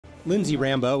Lindsay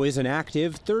Rambo is an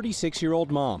active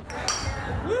 36-year-old mom.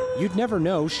 You'd never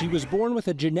know she was born with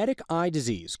a genetic eye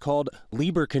disease called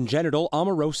Leber congenital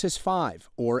amaurosis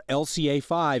 5, or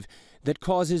LCA5, that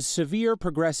causes severe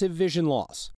progressive vision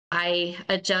loss. I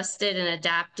adjusted and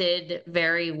adapted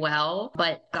very well,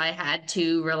 but I had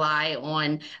to rely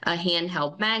on a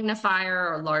handheld magnifier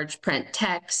or large print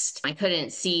text. I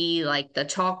couldn't see like the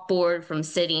chalkboard from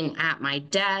sitting at my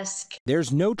desk.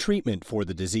 There's no treatment for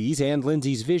the disease, and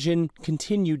Lindsay's vision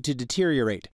continued to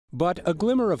deteriorate. But a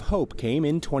glimmer of hope came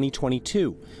in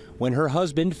 2022 when her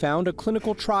husband found a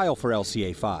clinical trial for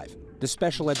LCA5, the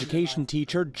special education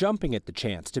teacher jumping at the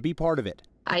chance to be part of it.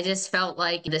 I just felt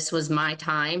like this was my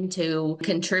time to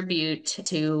contribute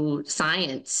to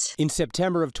science. In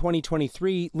September of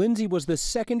 2023, Lindsay was the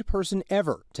second person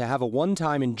ever to have a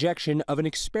one-time injection of an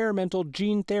experimental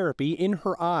gene therapy in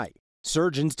her eye,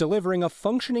 surgeons delivering a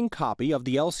functioning copy of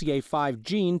the LCA5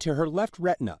 gene to her left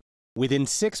retina. Within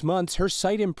 6 months, her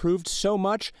sight improved so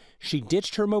much, she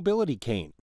ditched her mobility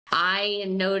cane. I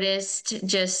noticed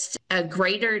just a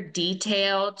greater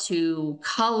detail to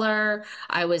color.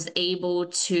 I was able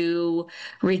to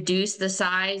reduce the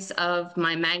size of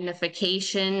my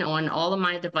magnification on all of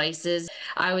my devices.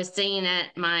 I was sitting at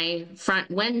my front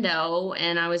window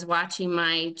and I was watching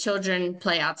my children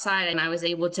play outside, and I was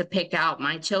able to pick out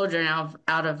my children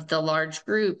out of the large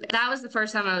group. That was the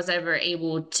first time I was ever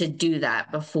able to do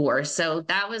that before. So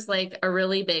that was like a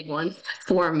really big one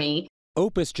for me.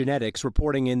 Opus Genetics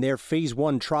reporting in their Phase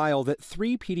 1 trial that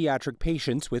 3 pediatric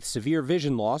patients with severe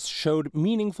vision loss showed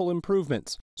meaningful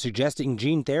improvements, suggesting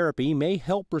gene therapy may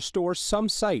help restore some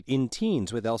sight in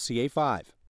teens with LCA5.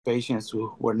 Patients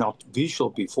who were not visual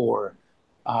before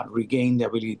regained the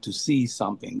ability to see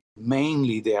something,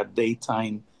 mainly their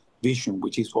daytime vision,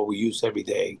 which is what we use every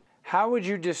day. How would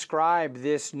you describe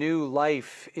this new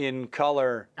life in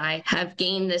color? I have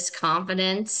gained this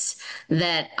confidence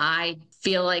that I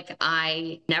feel like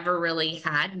I never really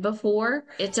had before.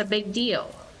 It's a big deal.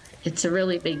 It's a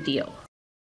really big deal.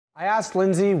 I asked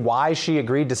Lindsay why she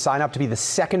agreed to sign up to be the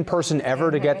second person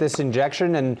ever to get this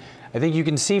injection, and I think you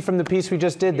can see from the piece we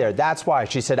just did there, that's why.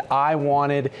 She said, I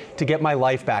wanted to get my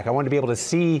life back. I wanted to be able to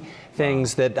see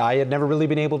things that I had never really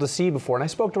been able to see before. And I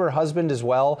spoke to her husband as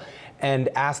well and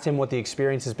asked him what the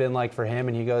experience has been like for him,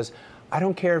 and he goes, I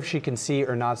don't care if she can see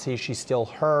or not see, she's still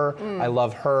her. I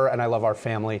love her and I love our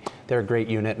family. They're a great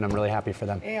unit and I'm really happy for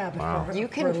them. Yeah, but Wow. for, You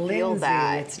can for feel Lindsay,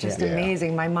 that. it's just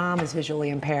amazing. My mom is visually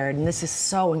impaired and this is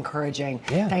so encouraging.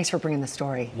 Yeah. Thanks for bringing the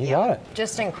story. You got it.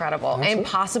 Just incredible.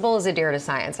 Impossible is a dare to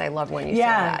science. I love when you say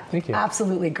that. Yeah, Thank you.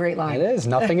 absolutely great line. It is.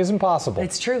 Nothing is impossible.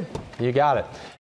 It's true. You got it.